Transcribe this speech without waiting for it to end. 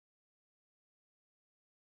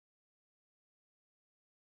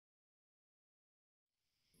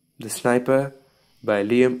The Sniper by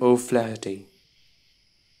Flaherty.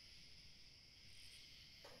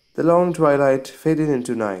 The long twilight faded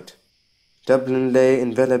into night. Dublin lay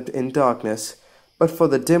enveloped in darkness, but for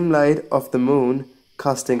the dim light of the moon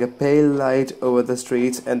casting a pale light over the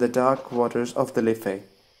streets and the dark waters of the Liffey.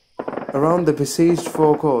 Around the besieged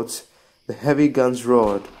forecourts, the heavy guns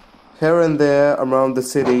roared. Here and there around the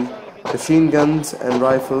city, machine guns and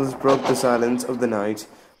rifles broke the silence of the night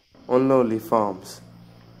on lonely farms.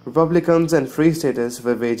 Republicans and Free Staters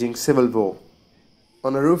were waging civil war.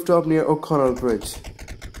 On a rooftop near O'Connell Bridge,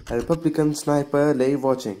 a Republican sniper lay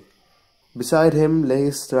watching. Beside him lay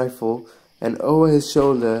his rifle, and over his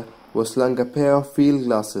shoulder was slung a pair of field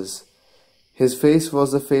glasses. His face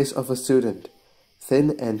was the face of a student,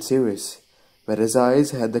 thin and serious, but his eyes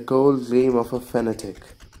had the cold gleam of a fanatic.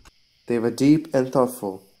 They were deep and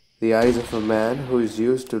thoughtful, the eyes of a man who is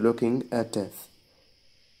used to looking at death.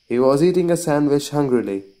 He was eating a sandwich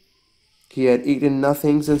hungrily. He had eaten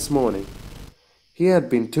nothing since morning. He had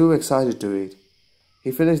been too excited to eat.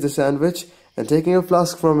 He finished the sandwich, and taking a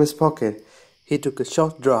flask from his pocket, he took a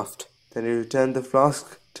short draught. Then he returned the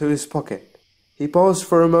flask to his pocket. He paused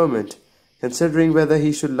for a moment, considering whether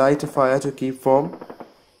he should light a fire to keep warm.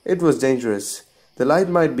 It was dangerous. The light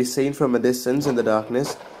might be seen from a distance in the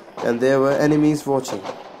darkness, and there were enemies watching.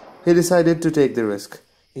 He decided to take the risk.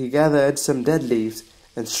 He gathered some dead leaves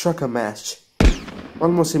and struck a match.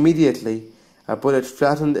 Almost immediately, a bullet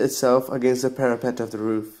flattened itself against the parapet of the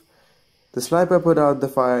roof. The sniper put out the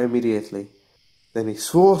fire immediately. Then he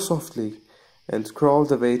swore softly and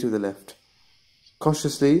crawled away to the left.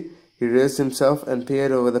 Cautiously, he raised himself and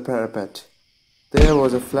peered over the parapet. There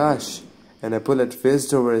was a flash, and a bullet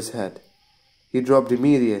whizzed over his head. He dropped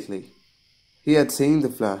immediately. He had seen the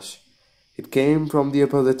flash. It came from the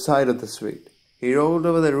opposite side of the street. He rolled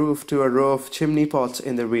over the roof to a row of chimney pots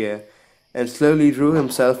in the rear, and slowly drew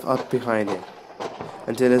himself up behind it,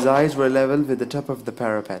 until his eyes were level with the top of the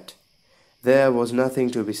parapet. There was nothing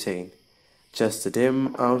to be seen, just the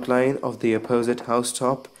dim outline of the opposite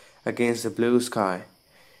housetop against the blue sky.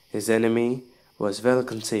 His enemy was well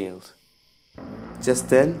concealed. Just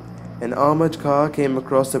then, an armored car came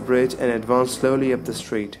across the bridge and advanced slowly up the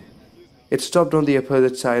street. It stopped on the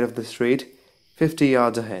opposite side of the street, 50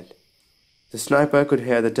 yards ahead. The sniper could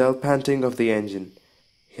hear the dull panting of the engine.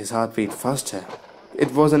 His heart beat faster.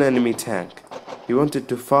 It was an enemy tank. He wanted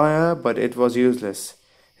to fire, but it was useless.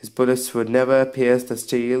 His bullets would never pierce the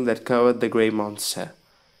steel that covered the grey monster.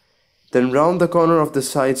 Then round the corner of the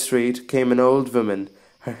side street came an old woman,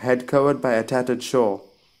 her head covered by a tattered shawl.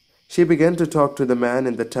 She began to talk to the man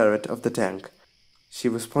in the turret of the tank. She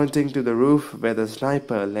was pointing to the roof where the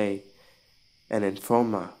sniper lay. An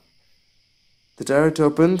informer. The turret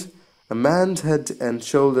opened. A man's head and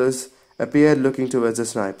shoulders appeared looking towards the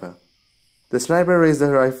sniper. The sniper raised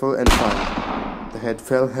the rifle and fired. The head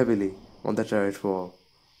fell heavily on the turret wall.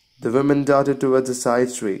 The woman darted towards the side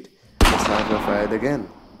street. The sniper fired again.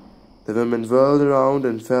 The woman whirled around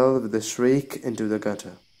and fell with a shriek into the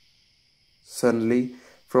gutter. Suddenly,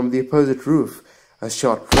 from the opposite roof, a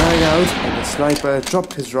shot rang out and the sniper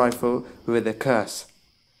dropped his rifle with a curse.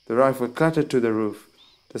 The rifle clattered to the roof.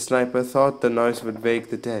 The sniper thought the noise would wake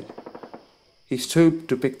the dead. He stooped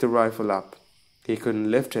to pick the rifle up. He couldn't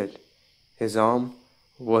lift it. His arm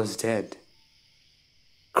was dead.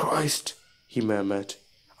 "Christ," he murmured,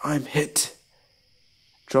 "I'm hit."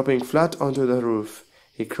 Dropping flat onto the roof,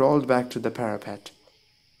 he crawled back to the parapet.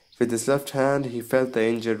 With his left hand, he felt the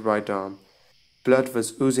injured right arm. Blood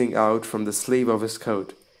was oozing out from the sleeve of his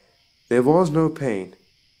coat. There was no pain,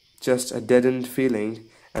 just a deadened feeling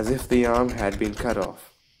as if the arm had been cut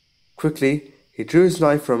off. Quickly, he drew his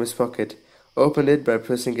knife from his pocket, opened it by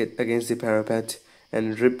pressing it against the parapet,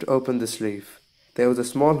 and ripped open the sleeve. There was a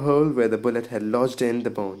small hole where the bullet had lodged in the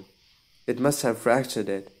bone. It must have fractured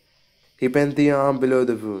it. He bent the arm below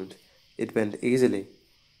the wound. It bent easily.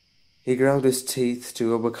 He ground his teeth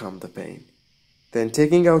to overcome the pain. Then,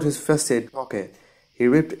 taking out his first aid pocket, he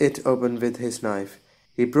ripped it open with his knife.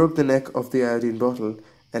 He broke the neck of the iodine bottle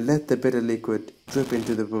and let the bitter liquid drip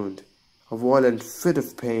into the wound. A violent fit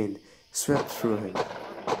of pain swept through him.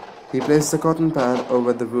 He placed the cotton pad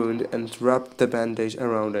over the wound and wrapped the bandage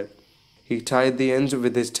around it. He tied the ends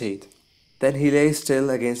with his teeth. Then he lay still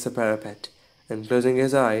against the parapet, and closing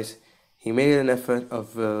his eyes, he made an effort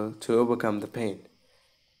of will to overcome the pain.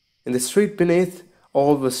 In the street beneath,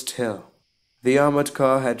 all was still. The armored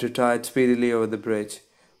car had retired speedily over the bridge,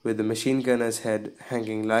 with the machine gunner's head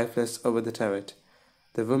hanging lifeless over the turret.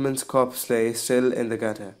 The woman's corpse lay still in the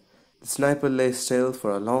gutter. The sniper lay still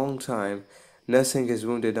for a long time, nursing his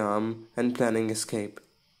wounded arm and planning escape.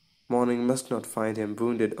 Morning must not find him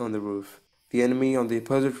wounded on the roof. The enemy on the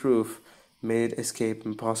opposite roof made escape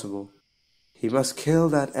impossible. He must kill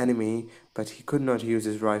that enemy, but he could not use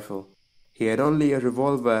his rifle. He had only a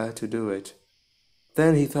revolver to do it.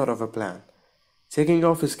 Then he thought of a plan. Taking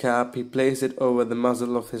off his cap, he placed it over the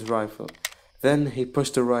muzzle of his rifle. Then he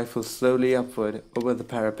pushed the rifle slowly upward over the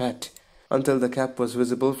parapet until the cap was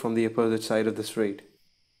visible from the opposite side of the street.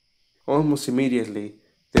 Almost immediately,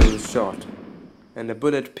 there was a shot, and a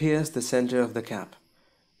bullet pierced the center of the cap.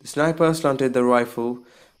 The sniper slanted the rifle.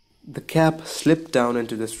 The cap slipped down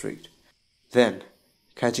into the street. Then,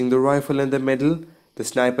 catching the rifle in the middle, the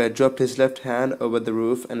sniper dropped his left hand over the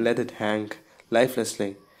roof and let it hang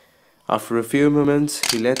lifelessly. After a few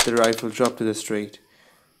moments, he let the rifle drop to the street.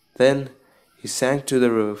 Then, he sank to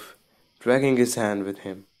the roof, dragging his hand with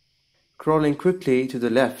him. Crawling quickly to the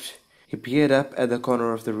left, he peered up at the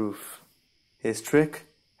corner of the roof. His trick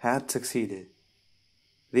had succeeded.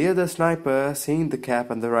 The other sniper, seeing the cap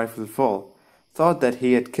and the rifle fall, thought that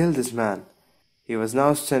he had killed his man. He was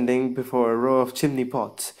now standing before a row of chimney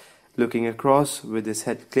pots, looking across with his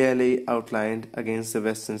head clearly outlined against the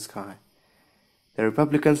western sky. The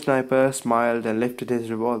Republican sniper smiled and lifted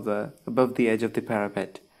his revolver above the edge of the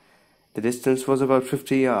parapet. The distance was about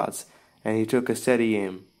 50 yards, and he took a steady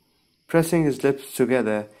aim. Pressing his lips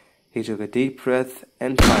together, he took a deep breath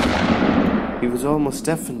and fired. He was almost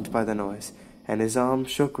deafened by the noise, and his arm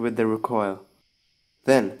shook with the recoil.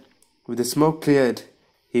 Then, with the smoke cleared,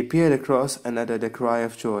 he peered across and uttered a cry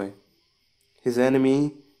of joy. His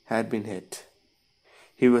enemy had been hit.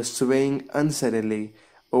 He was swaying unsteadily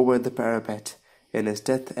over the parapet in his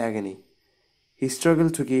death agony. He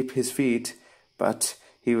struggled to keep his feet, but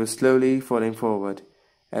he was slowly falling forward,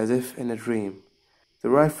 as if in a dream. The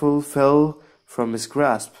rifle fell from his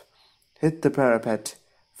grasp, hit the parapet,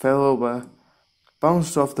 fell over,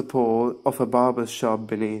 bounced off the pole of a barber's shop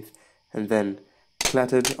beneath, and then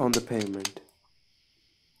clattered on the pavement.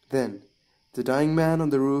 Then the dying man on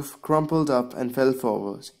the roof crumpled up and fell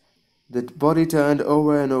forward. The body turned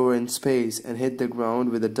over and over in space and hit the ground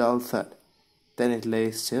with a dull thud. Then it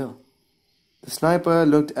lay still. The sniper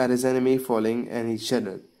looked at his enemy falling, and he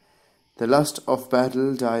shuddered. The lust of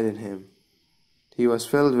battle died in him. He was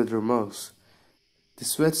filled with remorse. The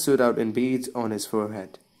sweat stood out in beads on his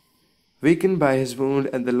forehead. Weakened by his wound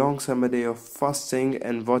and the long summer day of fasting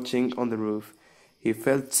and watching on the roof, he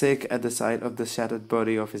felt sick at the sight of the shattered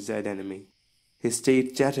body of his dead enemy. His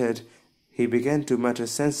teeth chattered. He began to mutter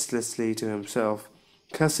senselessly to himself,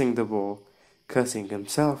 cursing the war, cursing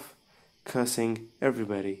himself, cursing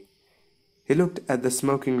everybody. He looked at the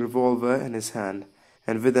smoking revolver in his hand,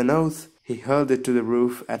 and with an oath he hurled it to the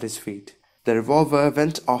roof at his feet. The revolver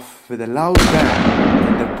went off with a loud bang,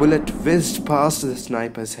 and the bullet whizzed past the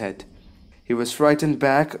sniper's head. He was frightened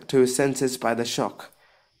back to his senses by the shock.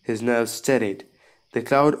 His nerves steadied. The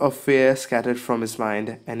cloud of fear scattered from his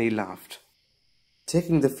mind, and he laughed.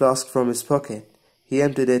 Taking the flask from his pocket, he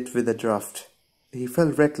emptied it with a draught. He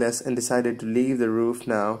felt reckless and decided to leave the roof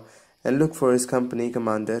now and look for his company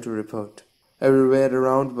commander to report. Everywhere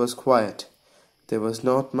around was quiet. There was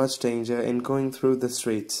not much danger in going through the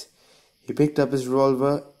streets. He picked up his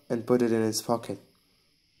revolver and put it in his pocket.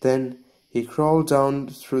 Then he crawled down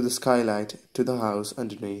through the skylight to the house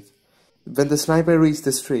underneath. When the sniper reached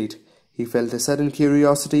the street, he felt a sudden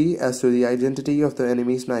curiosity as to the identity of the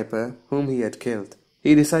enemy sniper whom he had killed.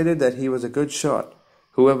 He decided that he was a good shot,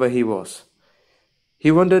 whoever he was.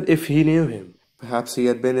 He wondered if he knew him. Perhaps he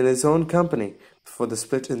had been in his own company before the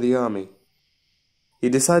split in the army. He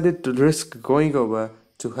decided to risk going over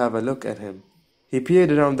to have a look at him. He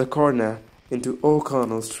peered around the corner into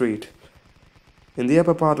O'Connell Street. In the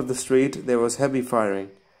upper part of the street there was heavy firing,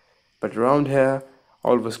 but around here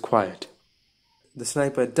all was quiet. The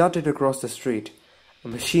sniper darted across the street. A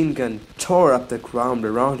machine gun tore up the ground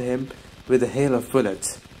around him with a hail of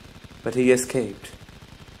bullets, but he escaped.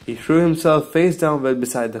 He threw himself face downward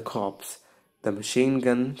beside the corpse. The machine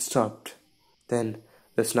gun stopped. Then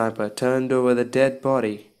the sniper turned over the dead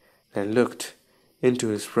body and looked into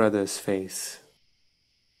his brother's face.